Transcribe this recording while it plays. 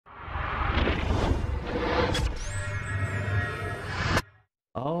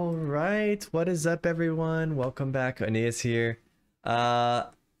right, what is up everyone? Welcome back. Aeneas here.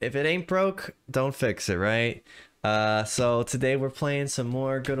 If it ain't broke, don't fix it, right? So today we're playing some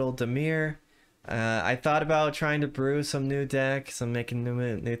more good old Dimir. I thought about trying to brew some new deck, some making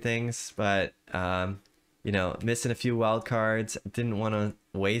new things, but you know, missing a few wild cards. Didn't want to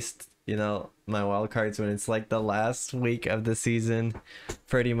waste, you know, my wild cards when it's like the last week of the season,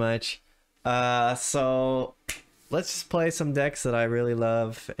 pretty much. So let's just play some decks that I really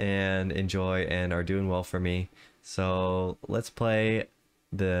love and enjoy and are doing well for me. So let's play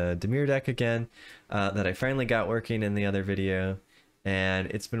the Dimir deck again that I finally got working in the other video, and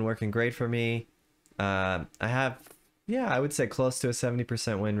it's been working great for me. I have, yeah, I would say close to a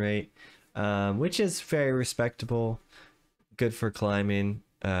 70% win rate, which is very respectable, good for climbing.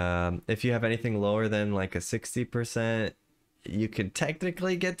 If you have anything lower than like a 60%, you could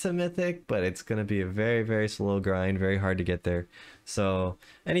technically get to mythic, but it's going to be a very slow grind, very hard to get there. So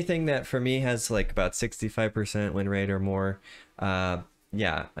anything that for me has like about 65% win rate or more,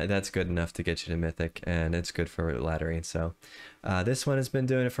 yeah, that's good enough to get you to mythic, and it's good for laddering. So this one has been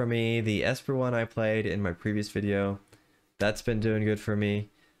doing it for me. The Esper one I played in my previous video, that's been doing good for me.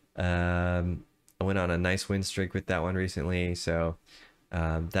 I went on a nice win streak with that one recently, so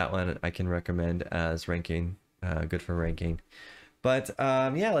that one I can recommend as ranking, good for ranking. But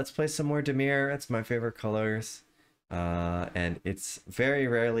yeah, let's play some more Dimir. That's my favorite colors, and it's very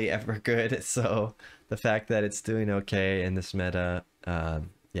rarely ever good, so the fact that it's doing okay in this meta,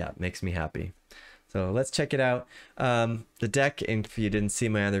 yeah, makes me happy. So let's check it out. The deck, if you didn't see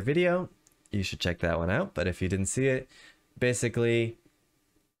my other video, you should check that one out, but if you didn't see it, basically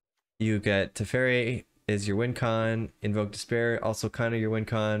you get Teferi is your win con, Invoke Despair also kind of your win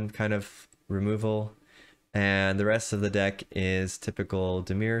con, kind of removal, and the rest of the deck is typical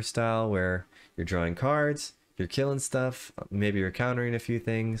Dimir style where you're drawing cards, you're killing stuff, maybe you're countering a few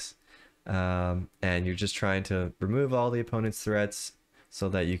things, and you're just trying to remove all the opponent's threats so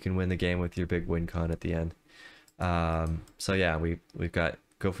that you can win the game with your big win con at the end. So yeah, we've got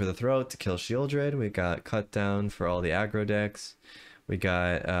Go for the Throat to kill Shieldred, we got Cut Down for all the aggro decks, we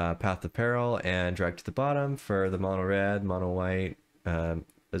got Path of Peril and Drag to the Bottom for the mono red, mono white,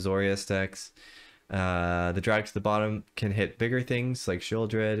 Azorius decks. The Drag to the Bottom can hit bigger things like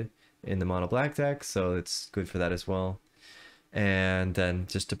Shieldred in the mono black deck, so it's good for that as well. And then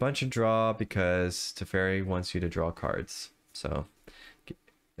just a bunch of draw because Teferi wants you to draw cards. So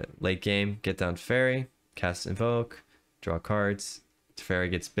late game, get down Teferi, cast Invoke, draw cards, Teferi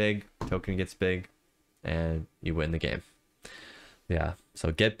gets big, token gets big, and you win the game. Yeah,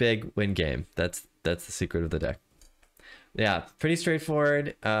 so get big, win game. That's the secret of the deck. Yeah, pretty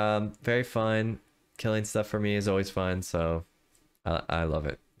straightforward, very fun. Killing stuff for me is always fun, so I love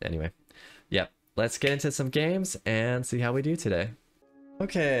it. Anyway, yeah, let's get into some games and see how we do today.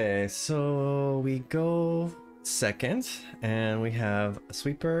 Okay, so we go second, and we have a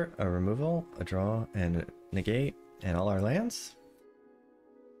sweeper, a removal, a draw, and a negate, and all our lands.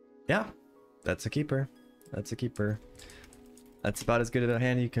 Yeah, that's a keeper. That's a keeper. That's about as good of a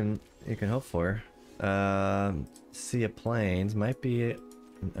hand you can hope for. Sea of Plains might be an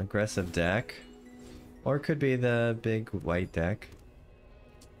aggressive deck, or it could be the big white deck.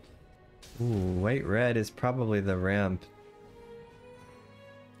 Ooh, white red is probably the ramp.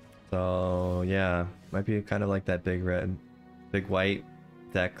 So yeah, might be kind of like that big white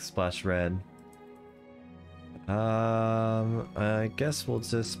deck splash red. I guess we'll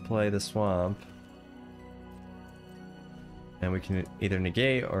just play the swamp. And we can either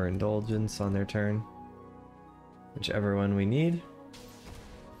negate or indulgence on their turn. Whichever one we need.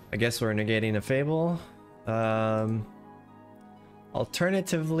 I guess we're negating a Fable.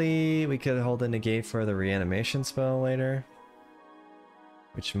 Alternatively, we could hold a negate for the reanimation spell later,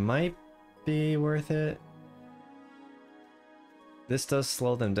 which might be worth it. This does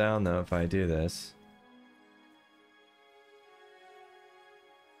slow them down though if I do this.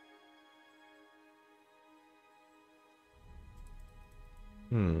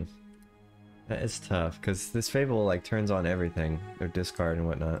 That is tough, because this Fable like turns on everything, their discard and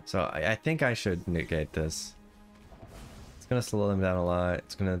whatnot. So I think I should negate this. It's gonna slow them down a lot.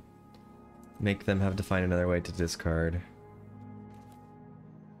 It's gonna make them have to find another way to discard.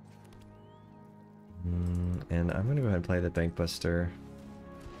 And I'm gonna go ahead and play the Bankbuster.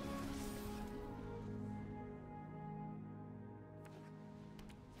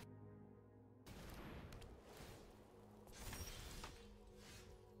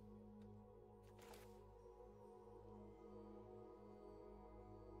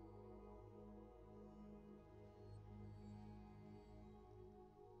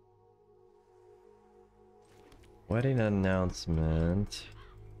 Wedding announcement.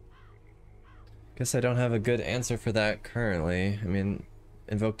 Guess I don't have a good answer for that currently. I mean,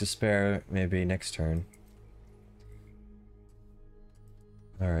 Invoke Despair maybe next turn.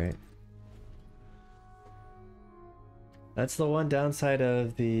 Alright. That's the one downside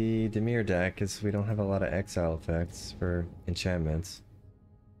of the Dimir deck, is we don't have a lot of exile effects for enchantments.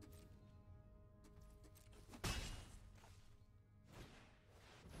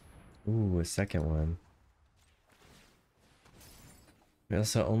 Ooh, a second one. We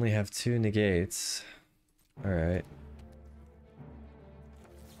also only have 2 negates. Alright.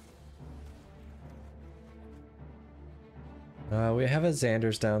 We have a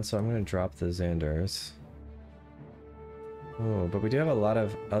Xander's down, so I'm gonna drop the Xander's. Oh, but we do have a lot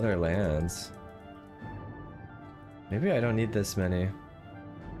of other lands. Maybe I don't need this many.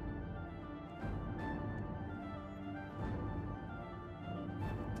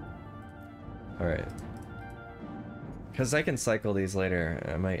 Alright. Because I can cycle these later.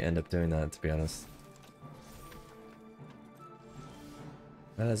 I might end up doing that, to be honest.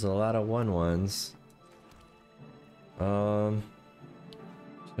 That is a lot of 1/1s.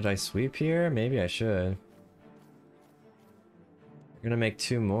 Should I sweep here? Maybe I should. We're gonna make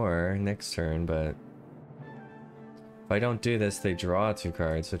 2 more next turn, but if I don't do this, they draw 2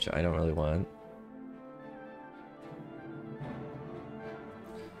 cards, which I don't really want.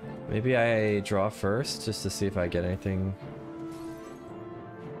 Maybe I draw first, just to see if I get anything.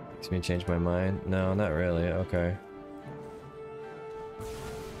 Makes me change my mind. No, not really. Okay.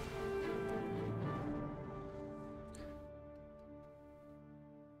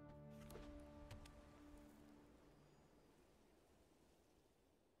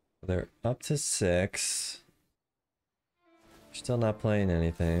 They're up to 6. Still not playing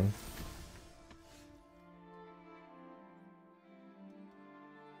anything.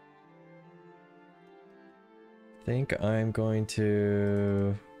 I think I'm going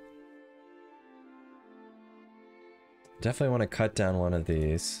to definitely want to cut down one of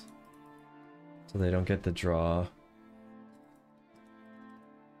these so they don't get the draw.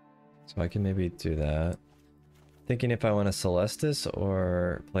 So I can maybe do that. Thinking if I want to Celestis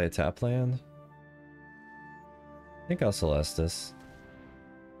or play a tap land. I think I'll Celestis.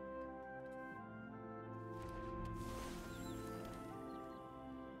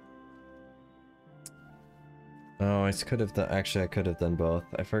 Oh, I could have done. Actually, I could have done both.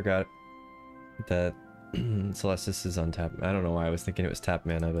 I forgot that Celestis is on tap. I don't know why I was thinking it was tap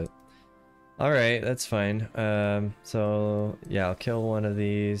mana, but all right, that's fine. So yeah, I'll kill one of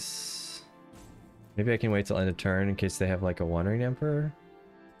these. Maybe I can wait till end of turn in case they have like a Wandering Emperor.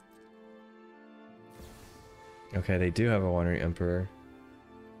 Okay, they do have a Wandering Emperor.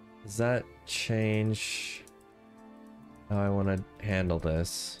 Does that change how I want to handle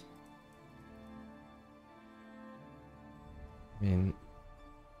this? I mean,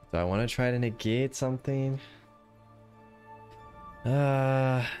 do I want to try to negate something?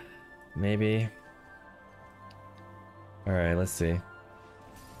 Maybe. Alright, let's see.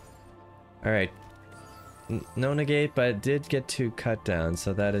 Alright. No negate, but it did get 2 cut down,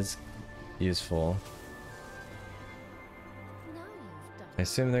 so that is useful. I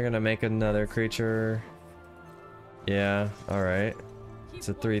assume they're gonna make another creature. Yeah, alright. It's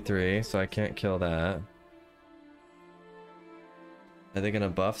a 3/3, so I can't kill that. Are they gonna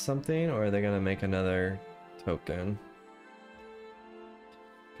buff something, or are they gonna make another token?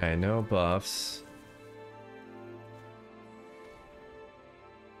 Okay, no buffs.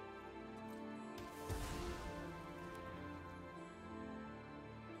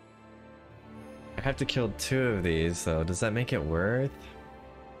 I have to kill 2 of these, though. Does that make it worth?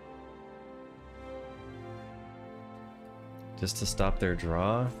 Just to stop their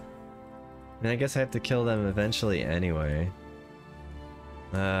draw? I mean, I guess I have to kill them eventually anyway.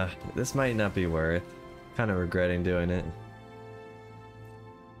 This might not be worth. Kind of regretting doing it.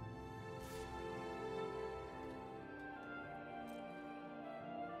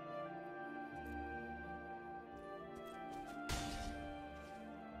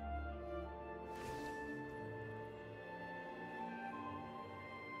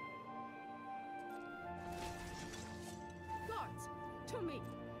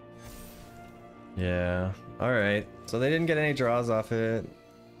 Yeah, alright. So they didn't get any draws off it.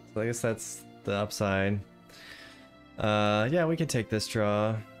 So I guess that's the upside. Yeah, we can take this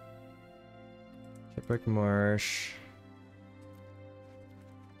draw. Shipwreck Marsh.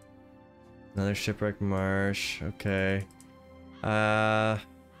 Another Shipwreck Marsh, okay. There's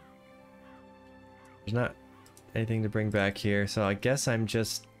not anything to bring back here, so I guess I'm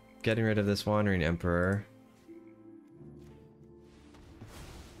just getting rid of this Wandering Emperor.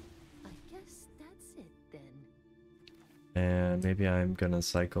 I guess that's it then. And maybe I'm gonna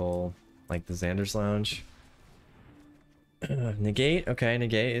cycle like the Xander's Lounge. Negate, okay,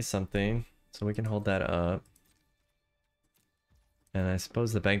 negate is something, so we can hold that up. And I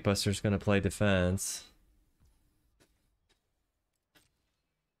suppose the Bankbuster's gonna play defense.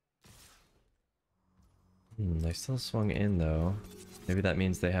 They still swung in though. Maybe that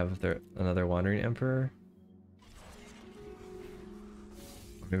means they have another Wandering Emperor.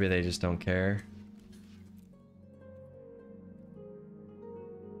 Or maybe they just don't care.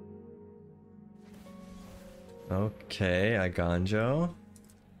 Okay, I Ganjo.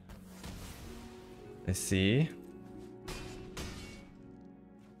 I see.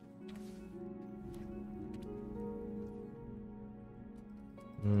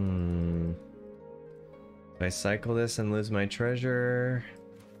 If I cycle this and lose my treasure...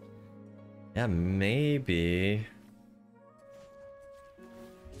 Yeah, maybe.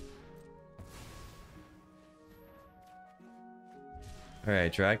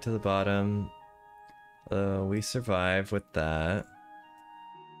 Alright, drag to the bottom. We survive with that.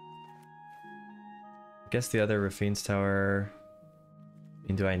 I guess the other Rafine's Tower... I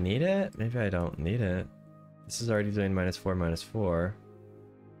mean, do I need it? Maybe I don't need it. This is already doing -4, -4.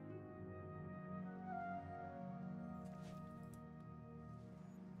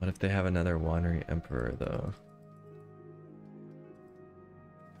 What if they have another Wandering Emperor, though?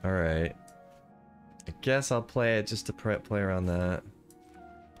 Alright. I guess I'll play it just to play around that.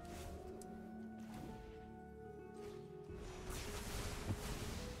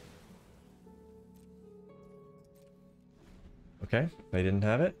 Okay, they didn't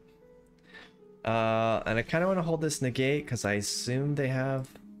have it. And I kind of want to hold this negate because I assume they have...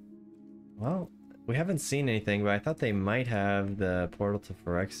 Well, we haven't seen anything, but I thought they might have the Portal to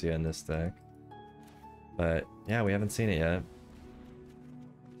Phyrexia in this deck. But yeah, we haven't seen it yet.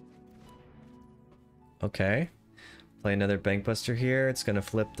 Okay. Play another Bankbuster here. It's going to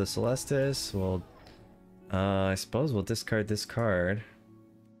flip the Celestis. We'll... I suppose we'll discard this card.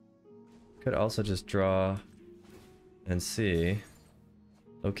 Could also just draw... and see.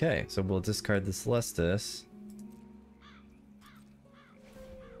 Okay, so we'll discard the Celestis.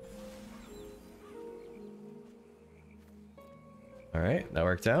 Alright, that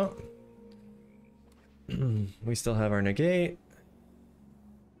worked out. We still have our negate.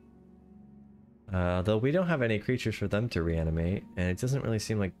 Though we don't have any creatures for them to reanimate, and it doesn't really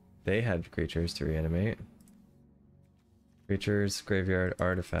seem like they had creatures to reanimate. Creatures, graveyard,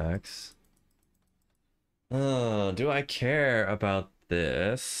 artifacts. Oh, do I care about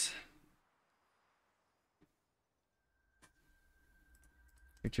this?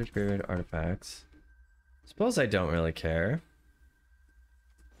 Creatures, graveyard, artifacts. Suppose I don't really care.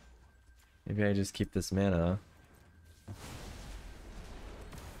 Maybe I just keep this mana. I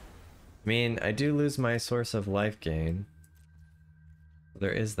mean, I do lose my source of life gain.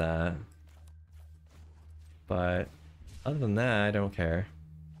 There is that. But other than that, I don't care.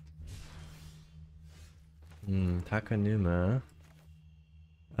 Takanuma.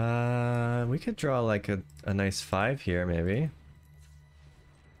 We could draw like a nice 5 here, maybe.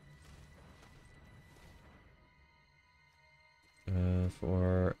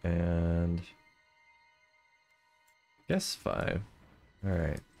 Four and... guess 5.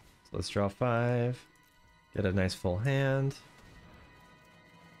 Alright. So let's draw 5. Get a nice full hand.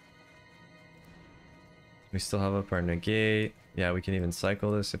 We still have up our negate. Yeah, we can even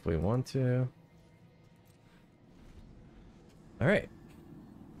cycle this if we want to. Alright.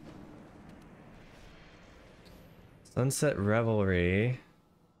 Sunset Revelry.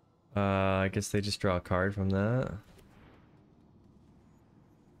 I guess they just draw a card from that.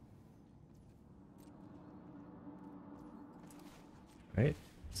 Right,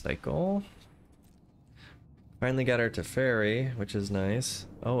 cycle. Finally got our Teferi, which is nice.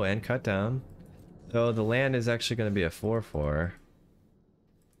 Oh, and cut down. So the land is actually going to be a 4/4.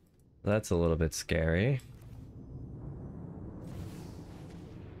 That's a little bit scary.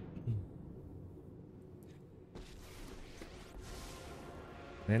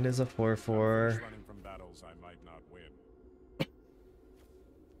 Land is a 4/4.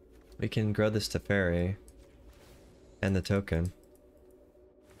 We can grow this Teferi and the token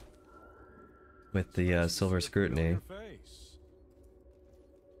with the Silver Scrutiny.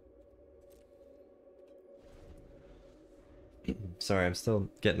 Sorry, I'm still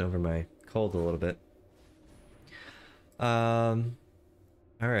getting over my cold a little bit. Alright.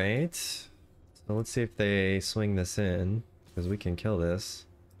 So let's see if they swing this in, because we can kill this.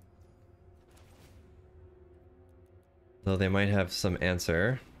 Though they might have some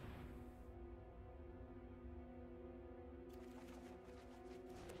answer.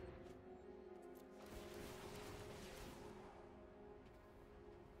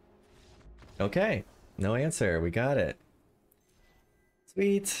 Okay, no answer. We got it.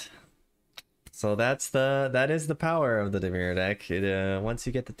 Sweet. So that is the power of the Dimir deck. It once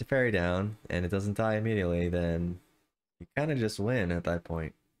you get the Teferi down and it doesn't die immediately, then you kind of just win at that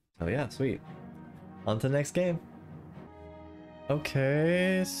point. Oh yeah, sweet. On to the next game.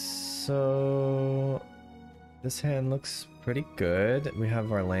 Okay, so this hand looks pretty good. We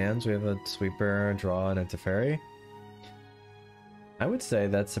have our lands. We have a sweeper, a draw, and a Teferi. I would say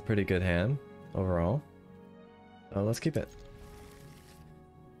that's a pretty good hand overall. So let's keep it.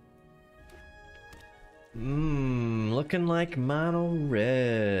 Looking like mono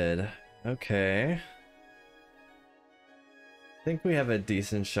red. Okay. I think we have a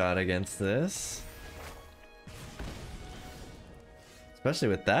decent shot against this. Especially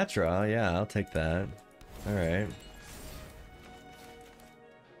with that draw. Yeah, I'll take that. Alright.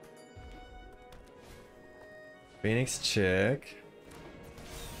 Phoenix Chick.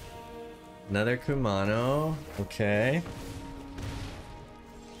 Another Kumano. Okay.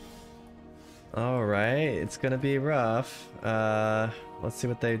 Alright, it's gonna be rough. Let's see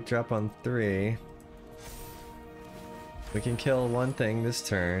what they drop on 3. We can kill one thing this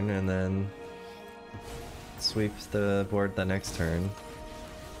turn and then sweep the board the next turn.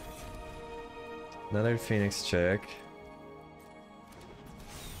 Another Phoenix Chick.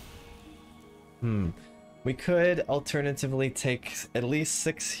 We could alternatively take at least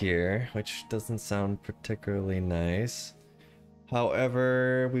 6 here, which doesn't sound particularly nice.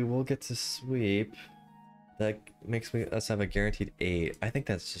 However, we will get to sweep. That makes us have a guaranteed 8. I think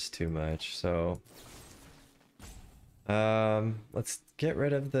that's just too much, so... let's get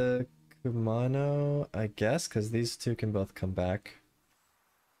rid of the Kumano, I guess, because these two can both come back.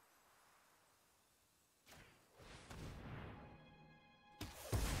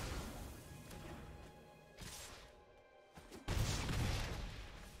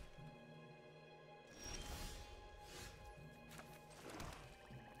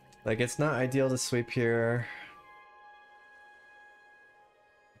 Like, it's not ideal to sweep here,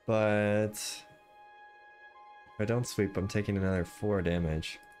 but if I don't sweep, I'm taking another 4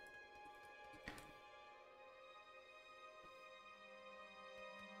 damage.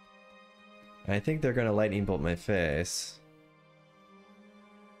 I think they're gonna lightning bolt my face.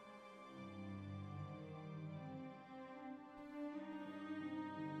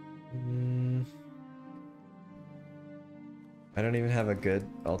 I don't even have a good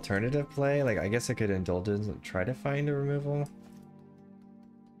alternative play. Like, I guess I could indulgence and try to find a removal.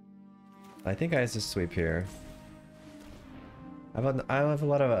 I think I just sweep here. I have a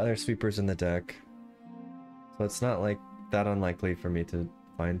lot of other sweepers in the deck, so it's not like that unlikely for me to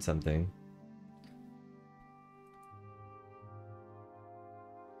find something.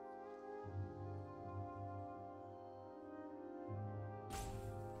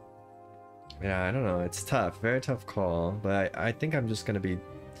 Yeah, I don't know. It's tough. Very tough call. But I think I'm just going to be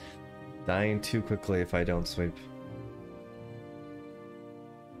dying too quickly if I don't sweep.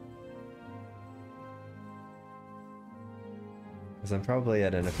 Because I'm probably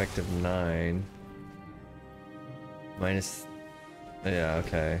at an effective 9. Minus... Yeah,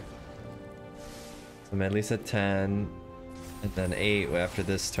 okay. So I'm at least at 10. And then 8 after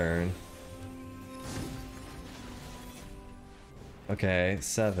this turn. Okay,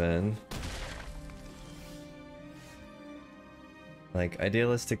 7. Like,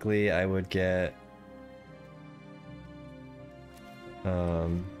 idealistically, I would get...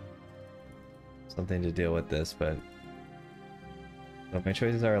 something to deal with this, but... my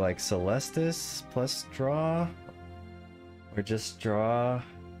choices are like Celestis plus draw, or just draw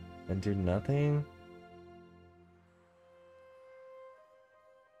and do nothing.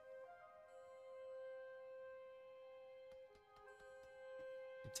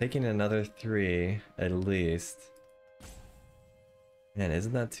 Taking another 3 at least. Man,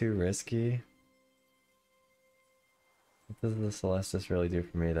 isn't that too risky? What does the Celestis really do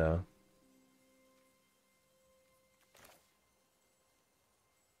for me though?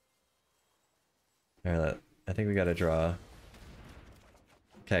 Alright, I think we gotta draw.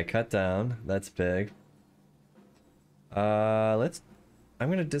 Okay, cut down. That's big. I'm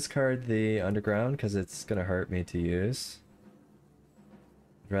gonna discard the underground because it's gonna hurt me to use.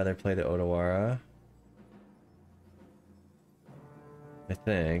 I'd rather play the Odawara. I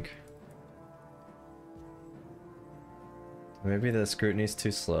think. Maybe the scrutiny's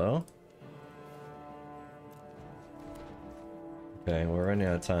too slow? Okay, we're running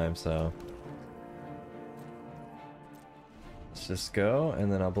out of time, so... let's just go,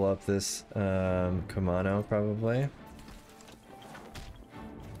 and then I'll blow up this Kumano, probably.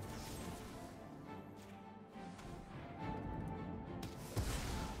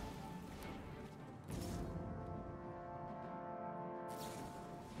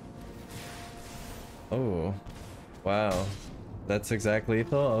 Oh, wow. That's exactly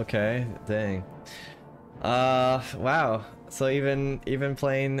lethal? Okay, dang. Wow. So even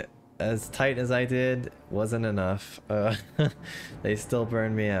playing as tight as I did wasn't enough. They still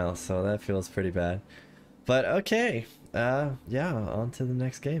burned me out, so that feels pretty bad. But okay. Yeah, on to the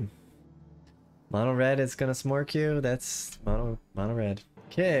next game. Mono red is gonna smork you. That's mono red.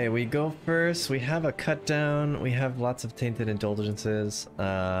 Okay, we go first. We have a cut down. We have lots of tainted indulgences.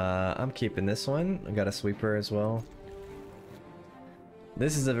 I'm keeping this one. I got a sweeper as well.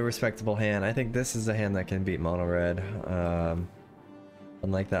 This is a respectable hand. I think this is a hand that can beat mono red.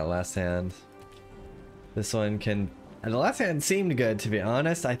 Unlike that last hand. This one can... And the last hand seemed good, to be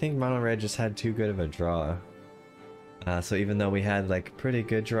honest. I think mono red just had too good of a draw. So even though we had like pretty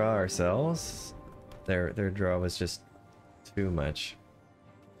good draw ourselves, their draw was just too much.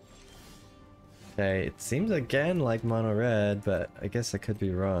 Okay, it seems again like mono red, but I guess I could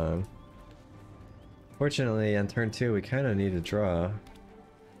be wrong. Fortunately, on turn 2, we kind of need a draw.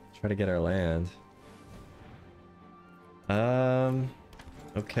 Try to get our land.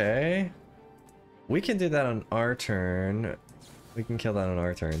 Okay. We can do that on our turn. We can kill that on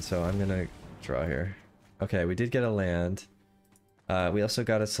our turn, so I'm gonna draw here. Okay, we did get a land. We also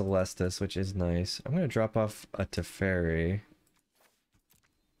got a Celestus, which is nice. I'm gonna drop off a Teferi.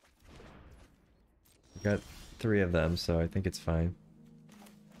 Got 3 of them, so I think it's fine.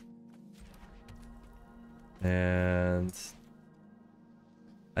 And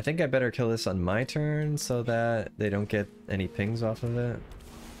I think I better kill this on my turn so that they don't get any pings off of it.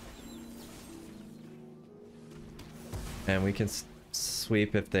 And we can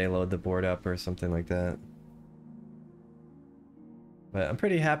sweep if they load the board up or something like that. But I'm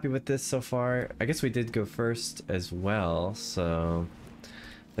pretty happy with this so far. I guess we did go first as well, so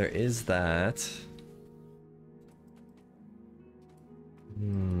there is that.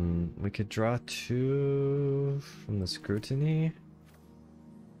 We could draw 2 from the scrutiny.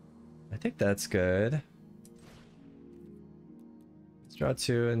 I think that's good. Let's draw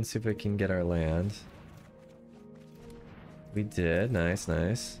 2 and see if we can get our land. We did. Nice,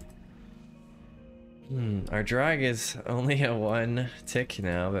 nice. Our drag is only a 1 tick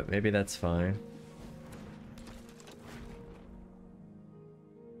now, but maybe that's fine.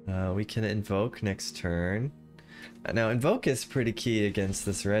 We can invoke next turn. Now, invoke is pretty key against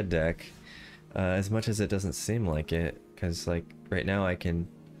this red deck, as much as it doesn't seem like it, because like right now I can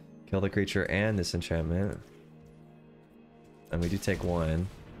kill the creature and this enchantment, and we do take 1.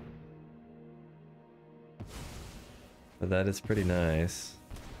 But that is pretty nice.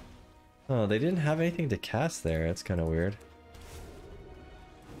 Oh, they didn't have anything to cast there. That's kind of weird.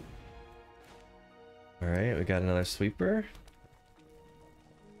 Alright, we got another sweeper.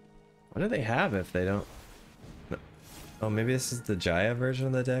 What do they have if they don't... Oh, maybe this is the Jaya version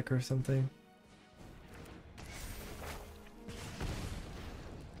of the deck or something?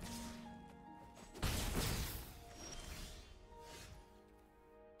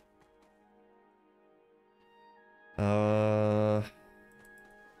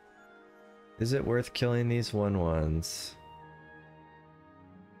 Is it worth killing these 1/1s?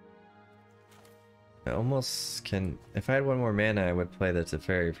 I almost can... If I had 1 more mana, I would play the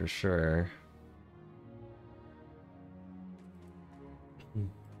Teferi for sure.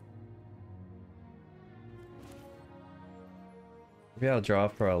 Maybe I'll draw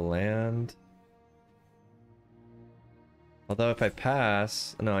for a land. Although if I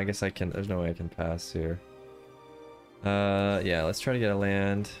pass... No, I guess I can... There's no way I can pass here. Yeah, let's try to get a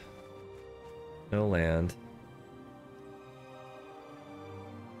land. No land.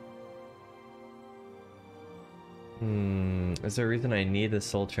 Is there a reason I need the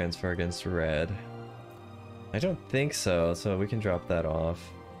soul transfer against red? I don't think so, so we can drop that off.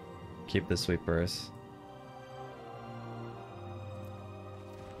 Keep the sweepers.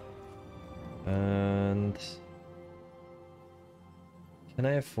 And... Can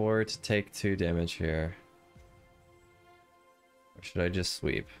I afford to take 2 damage here? Or should I just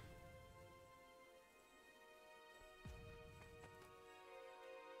sweep?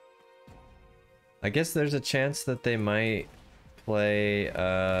 I guess there's a chance that they might play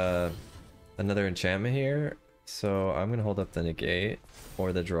another enchantment here, so I'm gonna hold up the negate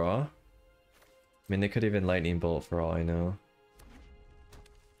or the draw. I mean, they could even lightning bolt for all I know.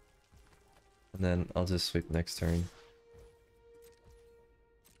 And then I'll just sweep next turn.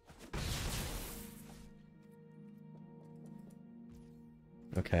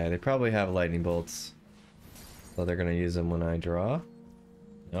 Okay, they probably have lightning bolts, so they're gonna use them when I draw.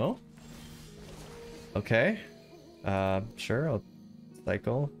 No? Okay. Sure, I'll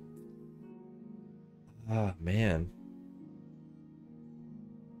cycle. Ah, man.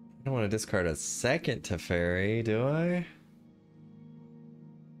 I don't want to discard a second Teferi, do I?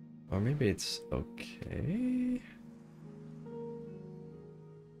 Or maybe it's okay.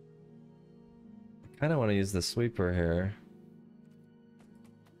 I kind of want to use the sweeper here.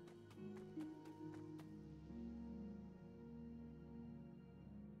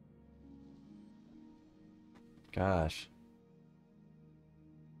 Gosh.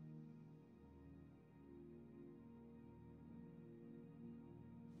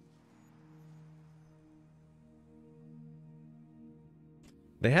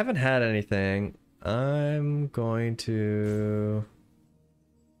 They haven't had anything. I'm going to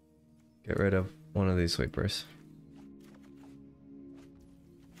get rid of one of these sweepers.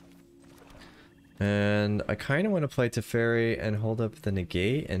 And I kind of want to play Teferi and hold up the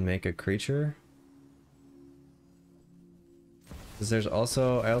negate and make a creature. Because there's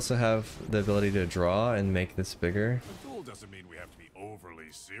also, I also have the ability to draw and make this bigger. A duel doesn't mean we have to be overly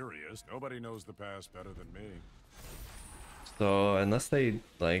serious. Nobody knows the past better than me. So unless they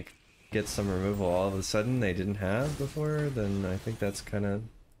like get some removal all of a sudden they didn't have before, then I think that's kind of,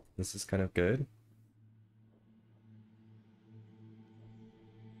 this is kind of good.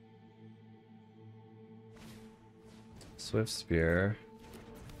 Swift Spear.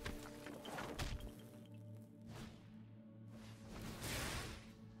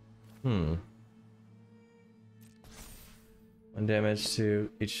 One damage to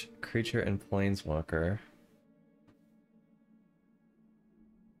each creature and planeswalker.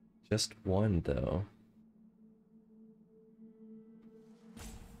 Just one though.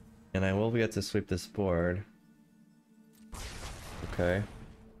 And I will be able to sweep this board. Okay.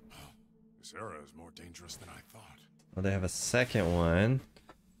 This era is more dangerous than I thought. Well, they have a second one.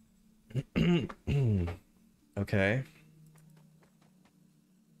 Okay.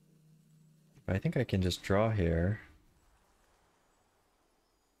 I think I can just draw here.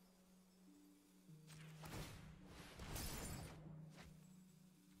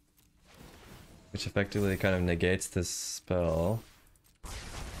 Which effectively kind of negates this spell.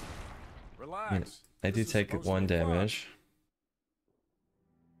 Relax. I do take one damage.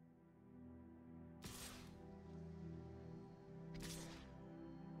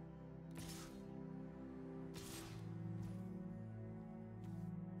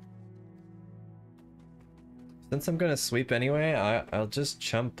 Since I'm gonna sweep anyway, I'll just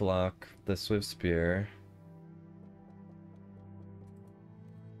chump block the Swift Spear.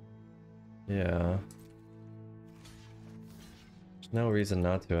 Yeah. There's no reason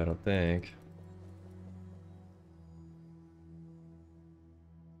not to, I don't think.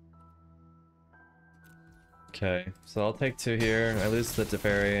 Okay, so I'll take 2 here. I lose the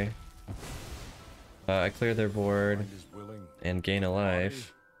Teferi. I clear their board and gain a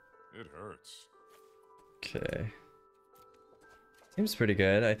life. It hurts. Okay. Seems pretty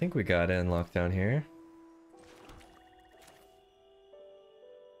good. I think we got it in lockdown here.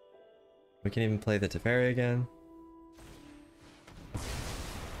 We can even play the Teferi again.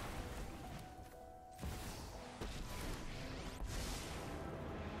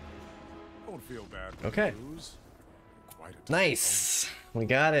 Don't feel bad. Okay. Nice! We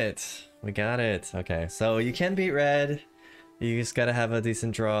got it. We got it. Okay, so you can beat red. You just gotta have a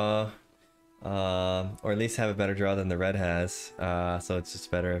decent draw. Or at least have a better draw than the red has. So it's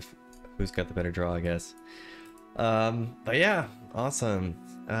just better if who's got the better draw, I guess. But yeah, awesome.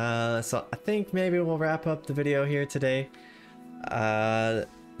 So I think maybe we'll wrap up the video here today. The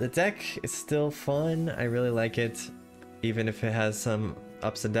deck is still fun. I really like it, even if it has some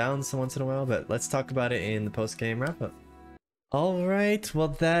ups and downs once in a while, but let's talk about it in the post-game wrap-up. Alright, well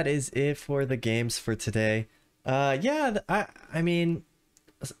that is it for the games for today. Yeah, I mean,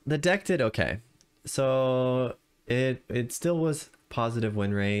 the deck did okay. So it still was positive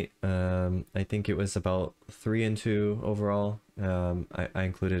win rate. I think it was about 3-2 overall. I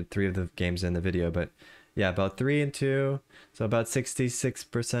included 3 of the games in the video, but yeah, about 3-2. So about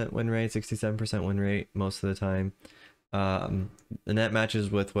 66% win rate, 67% win rate most of the time. And that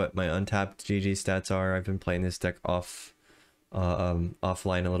matches with what my untapped GG stats are. I've been playing this deck offline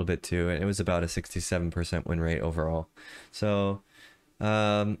a little bit too, and it was about a 67% win rate overall. So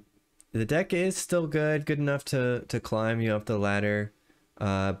the deck is still good enough to climb you up the ladder,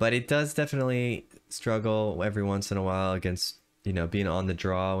 but it does definitely struggle every once in a while against, you know, being on the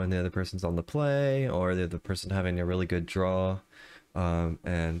draw when the other person's on the play, or the other person having a really good draw,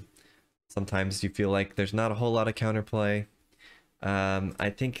 and sometimes you feel like there's not a whole lot of counterplay. I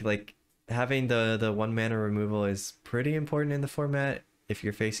think like having the 1 mana removal is pretty important in the format if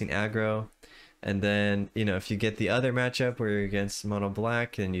you're facing aggro. And then, you know, if you get the other matchup where you're against mono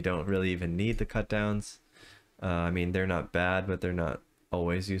black and you don't really even need the cut downs, I mean, they're not bad, but they're not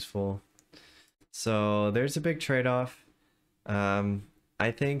always useful. So there's a big trade-off.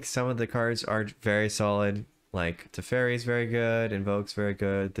 I think some of the cards are very solid. Like Teferi is very good, Invoke's very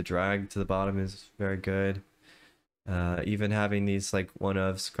good, the drag to the bottom is very good. Even having these like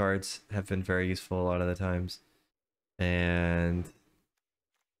one-ofs cards have been very useful a lot of the times. And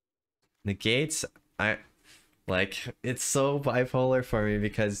negates, it's so bipolar for me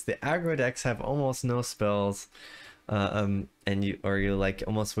because the aggro decks have almost no spells. And you like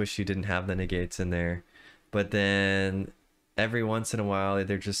almost wish you didn't have the negates in there, but then every once in a while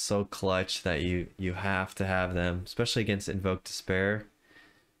they're just so clutch that you have to have them, especially against Invoke Despair.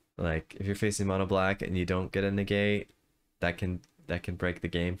 Like if you're facing mono black and you don't get a negate, that can break the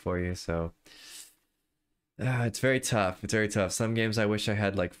game for you. So it's very tough. It's very tough. Some games I wish I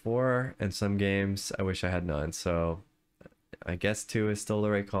had like 4, and some games I wish I had none. So I guess 2 is still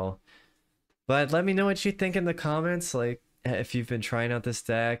the right call. But let me know what you think in the comments, like if you've been trying out this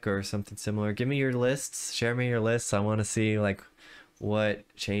deck or something similar. Give me your lists, share me your lists. I want to see like what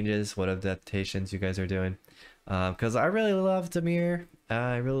changes, what adaptations you guys are doing. Because I really love Dimir,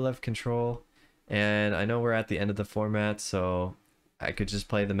 I really love Control, and I know we're at the end of the format, so I could just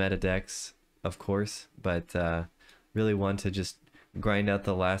play the meta decks, of course, but really want to just grind out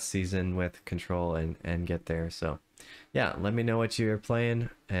the last season with Control and get there. So yeah, let me know what you're playing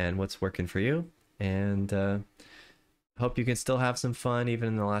and what's working for you, and hope you can still have some fun even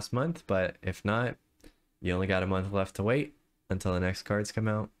in the last month. But if not, you only got a month left to wait until the next cards come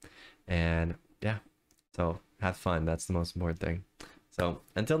out, and yeah, so have fun. That's the most important thing. So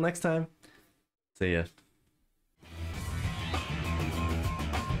until next time, see ya.